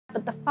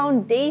But the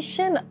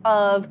foundation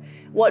of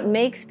what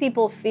makes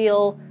people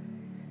feel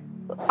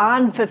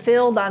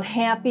unfulfilled,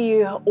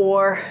 unhappy,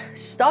 or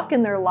stuck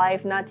in their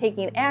life, not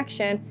taking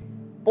action,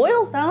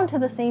 boils down to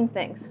the same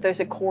things. There's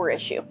a core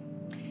issue.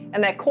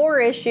 And that core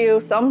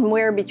issue,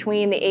 somewhere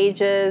between the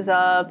ages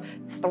of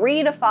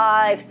 3 to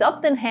 5,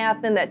 something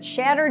happened that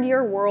shattered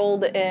your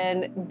world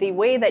and the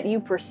way that you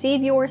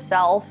perceive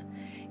yourself.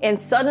 And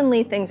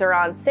suddenly things are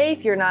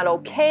unsafe, you're not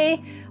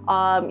okay,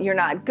 you're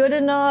not good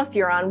enough,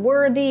 you're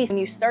unworthy, and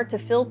you start to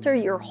filter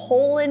your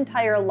whole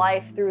entire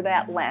life through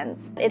that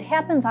lens. It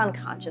happens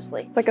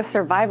unconsciously. It's like a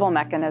survival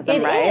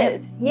mechanism, right? It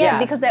is, yeah,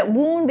 because that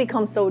wound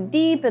becomes so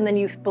deep and then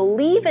you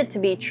believe it to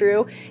be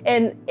true.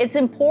 And it's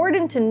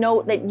important to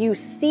note that you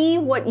see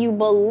what you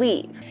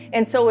believe.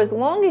 And so as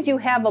long as you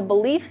have a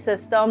belief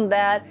system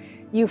that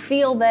you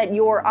feel that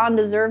you're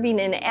undeserving,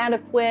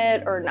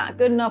 inadequate, or not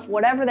good enough,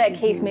 whatever that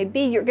case may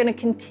be, you're going to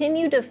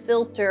continue to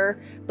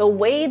filter the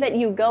way that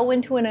you go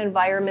into an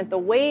environment, the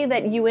way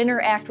that you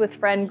interact with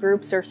friend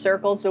groups or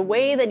circles, the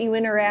way that you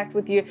interact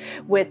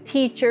with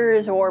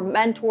teachers or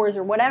mentors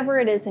or whatever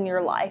it is in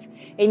your life,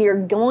 and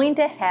you're going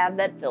to have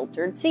that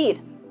filtered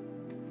seed.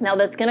 Now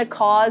that's going to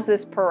cause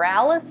this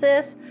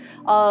paralysis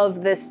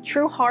of this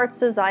true heart's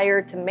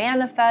desire to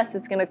manifest.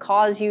 It's going to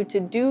cause you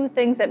to do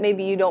things that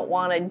maybe you don't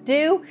want to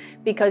do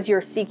because you're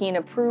seeking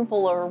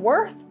approval or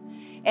worth.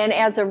 And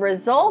as a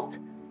result,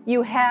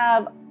 you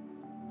have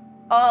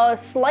a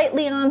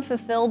slightly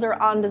unfulfilled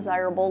or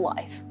undesirable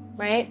life,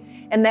 right?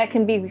 And that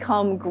can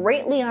become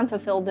greatly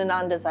unfulfilled and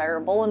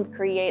undesirable and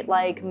create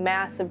like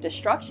massive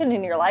destruction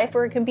in your life,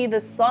 or it can be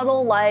this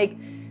subtle like,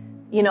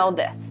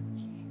 this.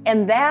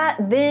 And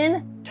that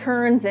then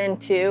turns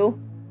into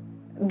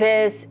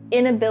this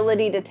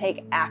inability to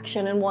take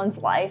action in one's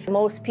life.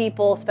 Most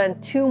people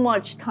spend too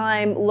much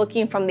time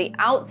looking from the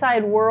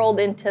outside world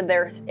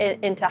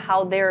into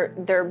how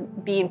they're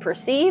being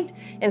perceived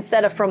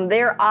instead of from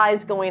their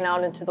eyes going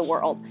out into the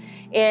world.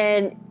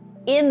 And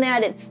in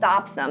that, it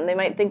stops them. They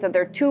might think that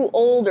they're too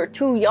old or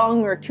too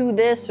young or too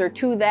this or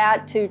too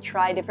that to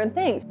try different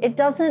things. It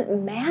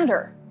doesn't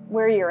matter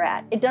where you're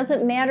at. It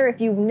doesn't matter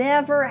if you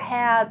never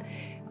have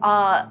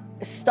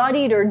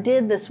studied or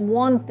did this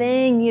one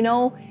thing, you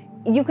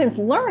can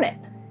learn it.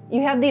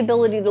 You have the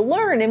ability to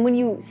learn. And when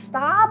you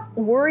stop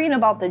worrying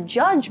about the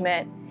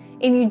judgment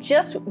and you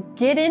just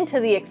get into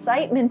the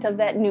excitement of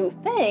that new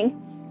thing,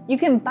 you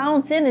can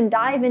bounce in and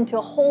dive into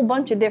a whole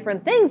bunch of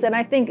different things. And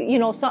I think,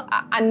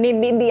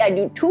 maybe I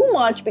do too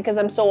much because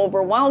I'm so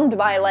overwhelmed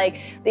by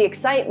like the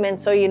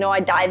excitement. So,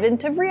 I dive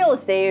into real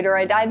estate or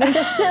I dive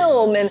into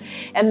film and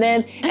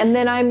then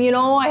I'm,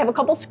 I have a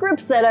couple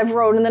scripts that I've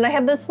wrote, and then I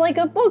have this like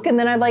a book, and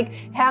then I like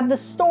have the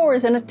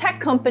stores and a tech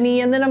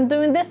company, and then I'm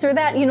doing this or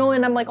that,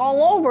 and I'm like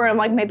all over. And I'm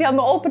like, maybe I'm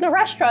gonna open a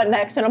restaurant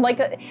next. And I'm like,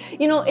 but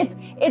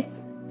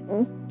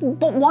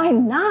why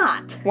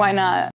not? Why not?